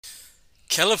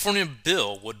California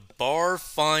bill would bar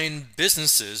fine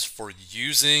businesses for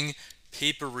using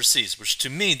paper receipts, which to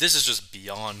me this is just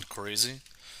beyond crazy.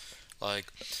 Like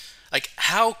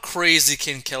how crazy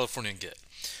can California get?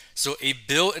 So a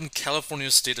bill in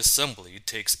California State Assembly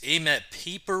takes aim at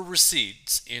paper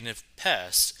receipts and if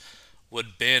passed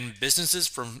would ban businesses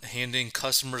from handing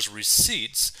customers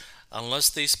receipts unless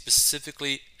they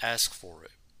specifically ask for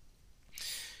it.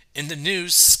 In the new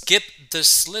Skip the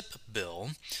Slip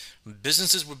bill,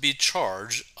 businesses would be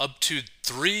charged up to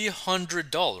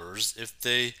 $300 if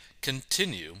they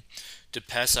continue to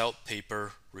pass out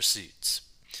paper receipts.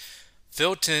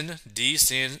 Felton D.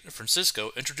 San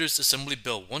Francisco introduced Assembly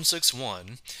Bill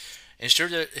 161 and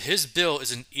shared that his bill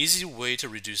is an easy way to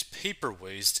reduce paper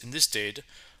waste in the state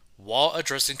while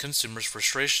addressing consumers'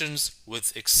 frustrations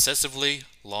with excessively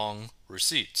long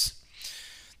receipts.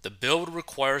 The bill would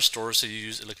require stores to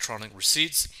use electronic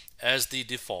receipts as the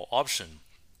default option.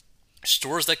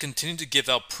 Stores that continue to give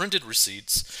out printed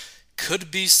receipts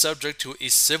could be subject to a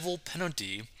civil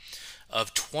penalty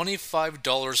of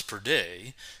 $25 per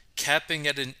day, capping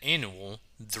at an annual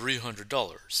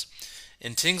 $300.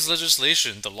 In Ting's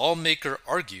legislation, the lawmaker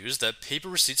argues that paper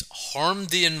receipts harm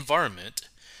the environment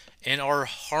and are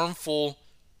harmful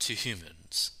to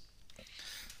humans.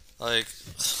 Like,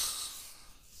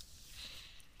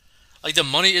 like the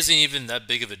money isn't even that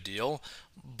big of a deal,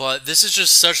 but this is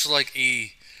just such like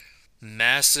a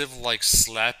massive like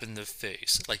slap in the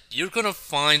face. Like you're gonna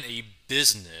find a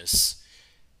business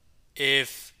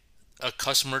if a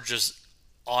customer just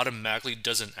automatically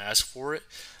doesn't ask for it.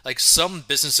 Like some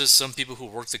businesses, some people who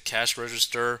work the cash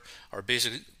register are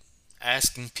basically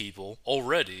asking people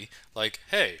already, like,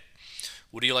 hey,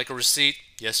 would you like a receipt?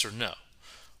 Yes or no?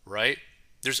 Right?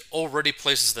 There's already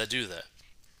places that do that.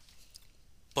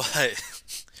 But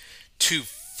to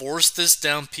force this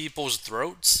down people's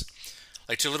throats,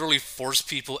 like to literally force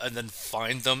people and then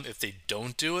fine them if they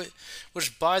don't do it,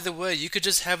 which by the way, you could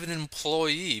just have an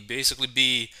employee basically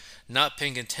be not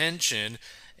paying attention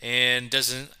and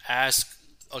doesn't ask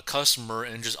a customer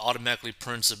and just automatically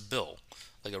prints a bill,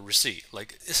 like a receipt.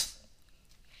 Like it's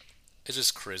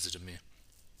just crazy to me.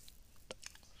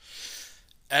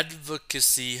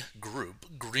 Advocacy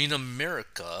group Green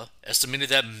America estimated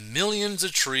that millions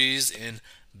of trees and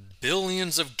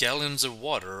billions of gallons of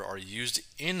water are used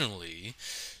annually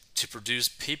to produce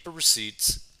paper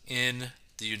receipts in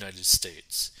the United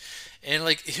States. And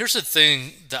like here's the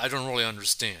thing that I don't really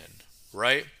understand,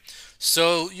 right?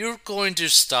 So you're going to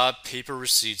stop paper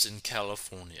receipts in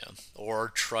California or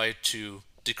try to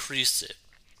decrease it,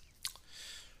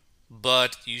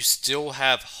 but you still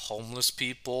have homeless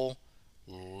people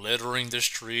littering the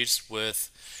streets with,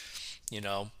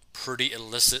 pretty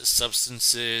illicit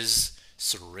substances,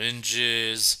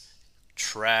 syringes,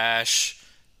 trash,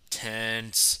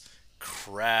 tents,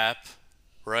 crap,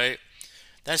 right?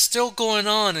 That's still going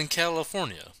on in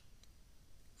California.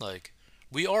 Like,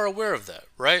 we are aware of that,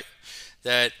 right?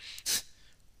 That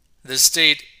the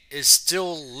state is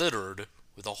still littered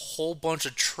with a whole bunch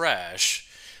of trash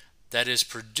that is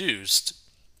produced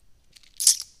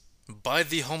by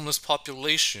the homeless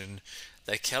population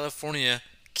that California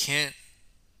can't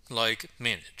like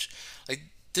manage. Like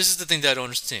this is the thing that I don't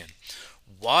understand.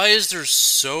 Why is there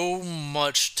so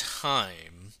much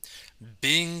time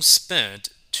being spent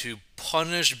to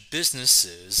punish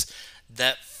businesses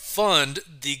that fund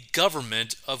the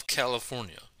government of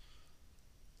California?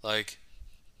 Like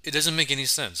it doesn't make any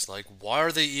sense. Like why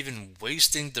are they even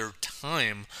wasting their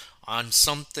time on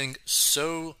something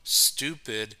so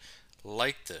stupid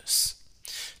like this?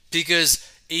 Because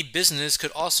a business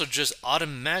could also just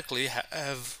automatically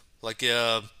have like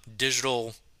a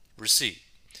digital receipt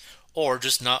or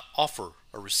just not offer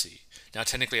a receipt. Now,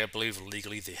 technically, I believe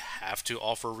legally they have to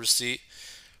offer a receipt,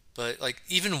 but like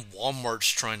even Walmart's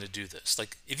trying to do this.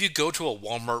 Like if you go to a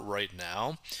Walmart right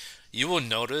now, you will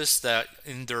notice that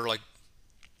in their like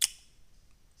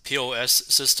POS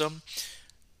system,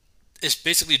 it's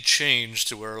basically changed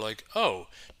to where like, oh,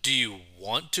 do you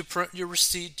want to print your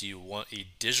receipt? Do you want a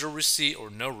digital receipt or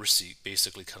no receipt?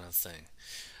 Basically, kind of thing.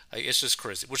 Like, it's just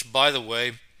crazy. Which, by the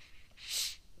way,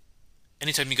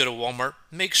 anytime you go to Walmart,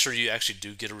 make sure you actually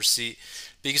do get a receipt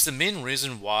because the main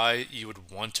reason why you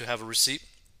would want to have a receipt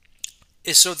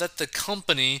is so that the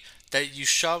company that you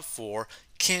shop for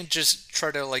can't just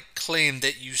try to like claim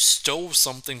that you stole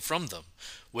something from them,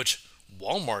 which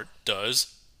Walmart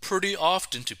does pretty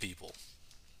often to people.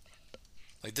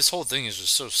 Like this whole thing is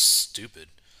just so stupid.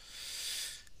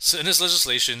 So in his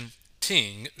legislation,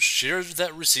 Ting shared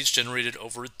that receipts generated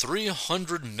over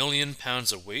 300 million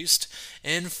pounds of waste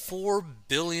and 4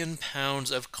 billion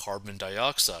pounds of carbon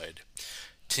dioxide.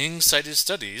 Ting cited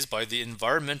studies by the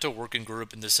Environmental Working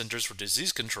Group in the Centers for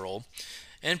Disease Control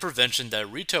and Prevention that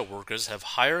retail workers have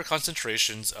higher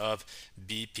concentrations of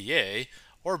BPA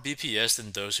or BPS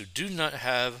than those who do not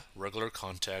have regular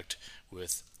contact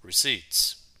with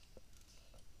receipts.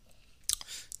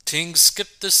 Ting's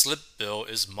Skip the Slip bill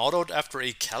is modeled after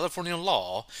a California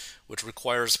law which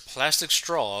requires plastic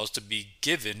straws to be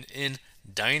given in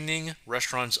dining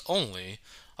restaurants only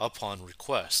upon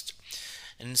request.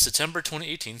 In September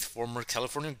 2018, former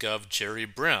California Gov. Jerry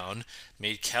Brown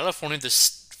made California the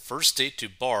first state to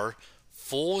bar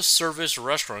full service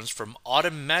restaurants from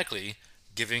automatically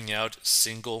giving out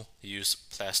single use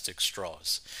plastic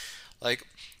straws. Like,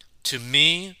 to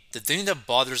me, the thing that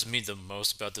bothers me the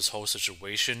most about this whole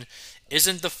situation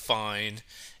isn't the fine,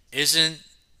 isn't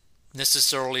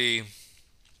necessarily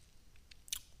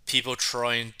people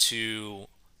trying to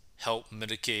help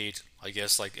mitigate, I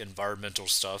guess, like environmental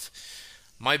stuff.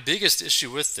 My biggest issue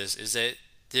with this is that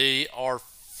they are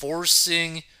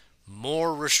forcing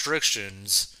more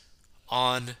restrictions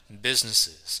on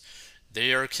businesses.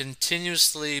 They are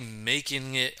continuously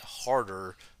making it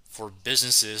harder for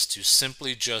businesses to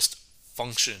simply just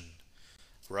function,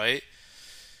 right?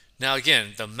 Now,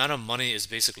 again, the amount of money is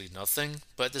basically nothing,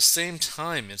 but at the same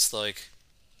time, it's like,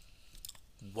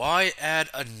 why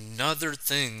add another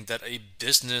thing that a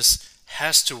business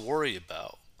has to worry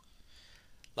about?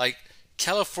 Like,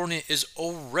 California is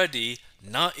already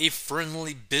not a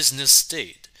friendly business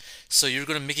state, so you're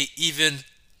going to make it even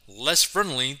less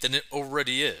friendly than it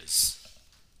already is.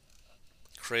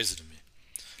 Crazy to me.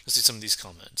 Let's see some of these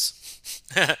comments.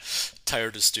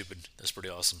 Tired is stupid. That's pretty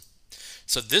awesome.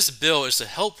 So this bill is to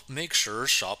help make sure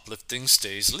shoplifting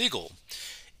stays legal.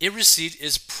 A receipt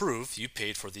is proof you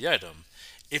paid for the item.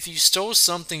 If you stole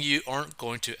something, you aren't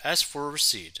going to ask for a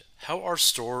receipt. How are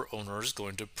store owners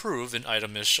going to prove an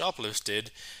item is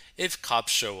shoplifted if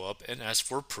cops show up and ask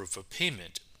for proof of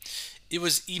payment? It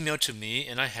was emailed to me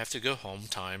and I have to go home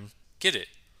get it.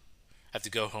 Have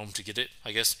to go home to get it,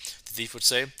 I guess the thief would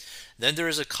say. Then there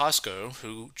is a Costco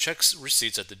who checks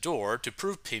receipts at the door to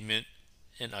prove payment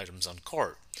and items on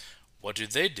cart. What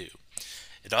do?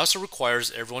 It also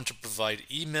requires everyone to provide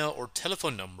email or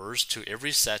telephone numbers to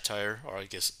every satire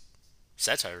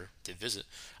they visit.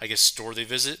 I guess store they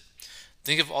visit.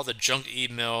 Think of all the junk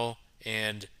email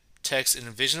and text and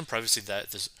invasion of privacy that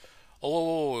this.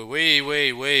 Oh, wait.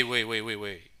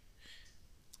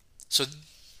 So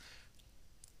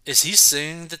is he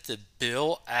saying that the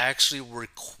bill actually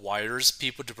requires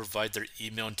people to provide their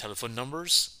email and telephone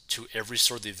numbers to every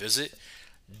store they visit?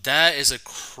 That is a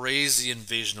crazy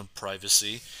invasion of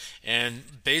privacy.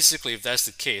 And basically, if that's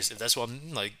the case, if that's what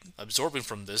I'm like absorbing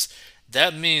from this,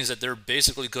 that means that they're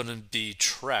basically going to be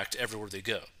tracked everywhere they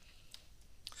go.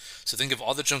 So think of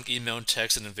all the junk email and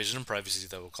text and invasion of privacy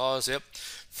that will cause. Yep.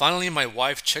 Finally, my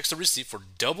wife checks the receipt for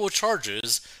double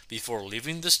charges before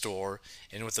leaving the store,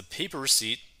 and with a paper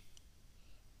receipt,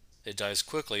 it dies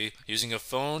quickly. Using a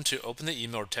phone to open the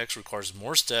email or text requires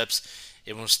more steps.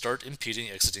 It will start impeding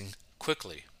exiting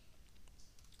quickly.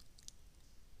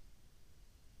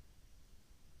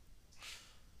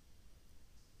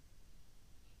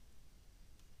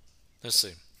 Let's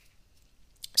see.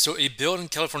 So a bill in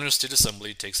California State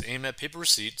Assembly takes aim at paper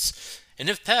receipts and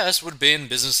if passed would ban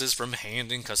businesses from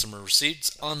handing customer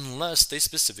receipts unless they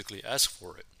specifically ask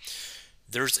for it.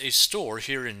 There's a store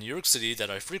here in New York City that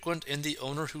I frequent and the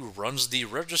owner who runs the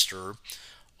register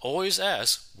always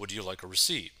asks, "Would you like a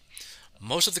receipt?"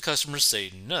 Most of the customers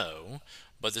say no,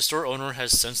 but the store owner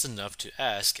has sense enough to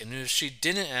ask, and if she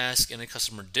didn't ask and a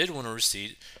customer did want a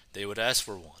receipt, they would ask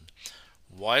for one.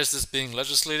 Why is this being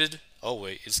legislated? Oh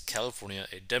wait, is California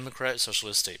a Democrat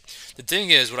socialist state? The thing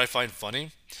is, what I find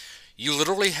funny, you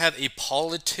literally have a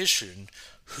politician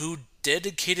who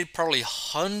dedicated probably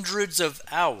hundreds of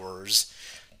hours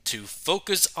to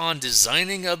focus on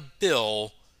designing a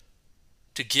bill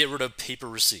to get rid of paper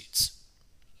receipts.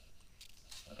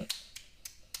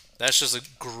 That's just a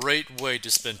great way to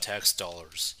spend tax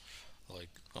dollars. Like,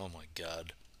 oh my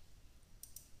god.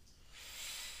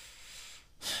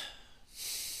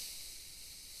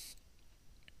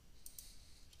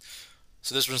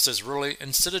 So this one says, really,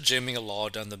 instead of jamming a law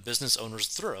down the business owner's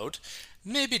throat,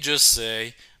 maybe just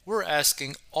say, we're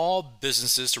asking all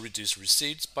businesses to reduce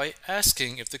receipts by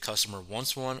asking if the customer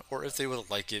wants one or if they would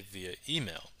like it via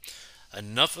email.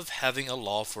 Enough of having a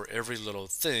law for every little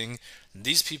thing.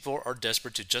 These people are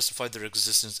desperate to justify their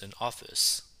existence in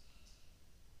office.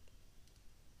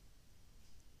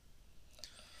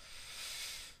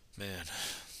 Man.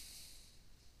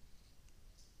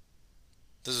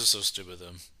 This is so stupid,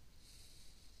 though.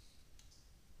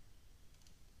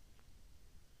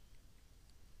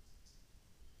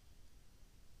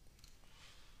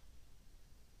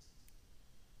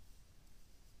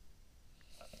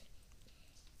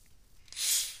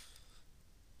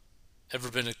 Ever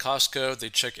been to Costco? They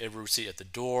check every receipt at the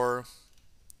door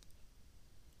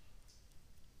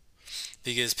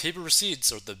because paper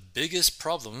receipts are the biggest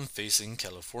problem facing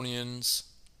Californians.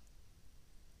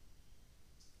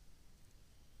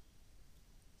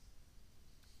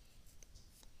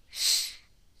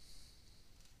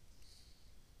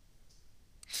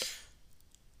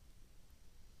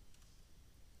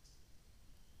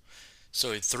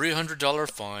 So, a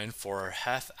 $300 fine for a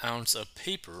half ounce of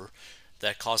paper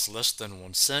that costs less than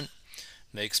 1 cent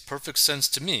makes perfect sense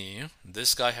to me.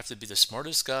 This guy have to be the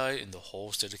smartest guy in the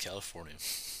whole state of California.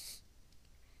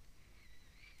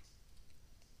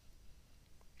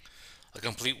 A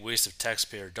complete waste of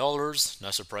taxpayer dollars.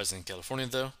 Not surprising in California,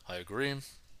 though. I agree.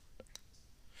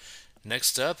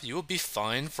 Next up, you will be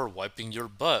fined for wiping your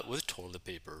butt with toilet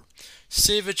paper.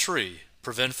 Save a tree,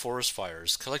 prevent forest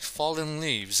fires, collect fallen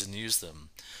leaves and use them.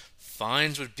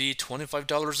 Fines would be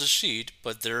 $25 a sheet,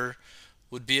 but there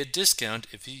would be a discount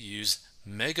if you use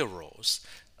mega rolls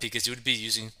because you would be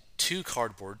using two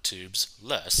cardboard tubes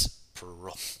less per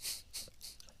roll.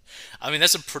 I mean,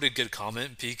 that's a pretty good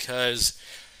comment because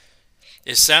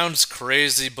it sounds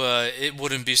crazy, but it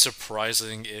wouldn't be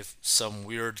surprising if some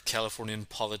weird Californian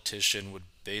politician would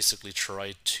basically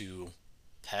try to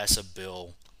pass a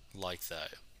bill like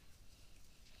that.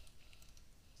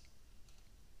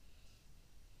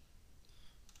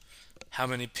 How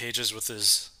many pages was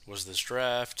this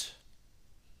draft?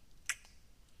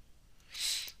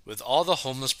 With all the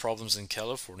homeless problems in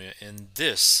California, and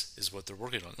this is what they're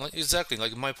working on. Like exactly,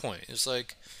 like my point. It's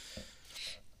like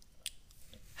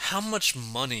how much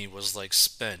money was like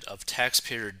spent of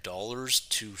taxpayer dollars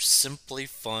to simply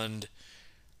fund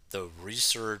the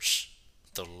research,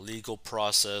 the legal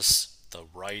process, the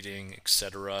writing,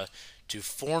 etc., to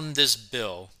form this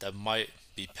bill that might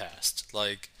be passed.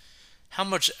 Like, how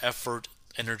much effort,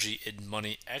 energy, and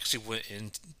money actually went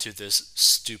into this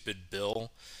stupid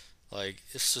bill? Like,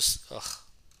 it's just, ugh.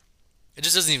 It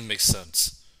just doesn't even make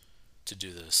sense to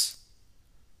do this.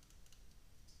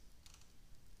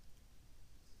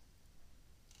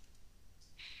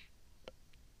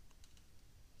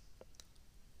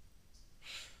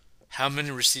 How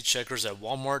many receipt checkers at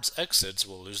Walmart's exits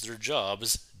will lose their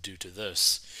jobs due to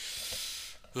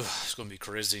this? Ugh, it's going to be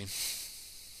crazy.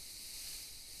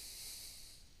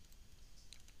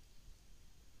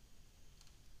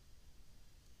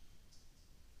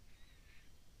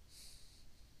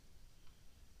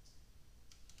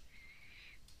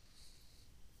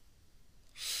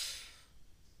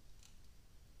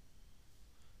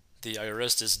 The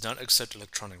IRS does not accept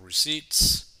electronic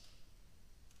receipts.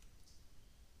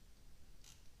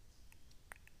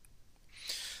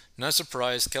 Not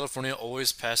surprised, California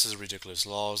always passes ridiculous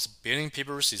laws. Banning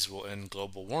paper receipts will end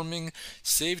global warming,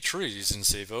 save trees, and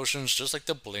save oceans, just like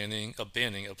the banning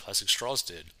of plastic straws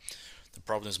did. The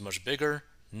problem is much bigger.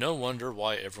 No wonder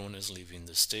why everyone is leaving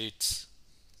the states.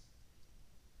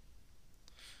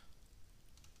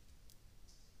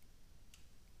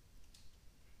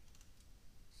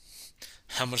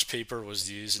 How much paper was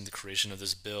used in the creation of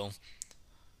this bill?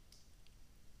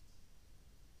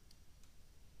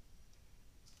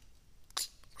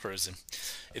 Crazy.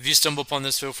 If you stumble upon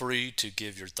this, feel free to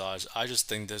give your thoughts. I just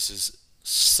think this is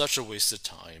such a waste of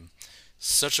time,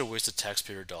 such a waste of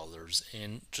taxpayer dollars,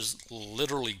 and just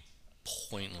literally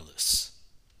pointless.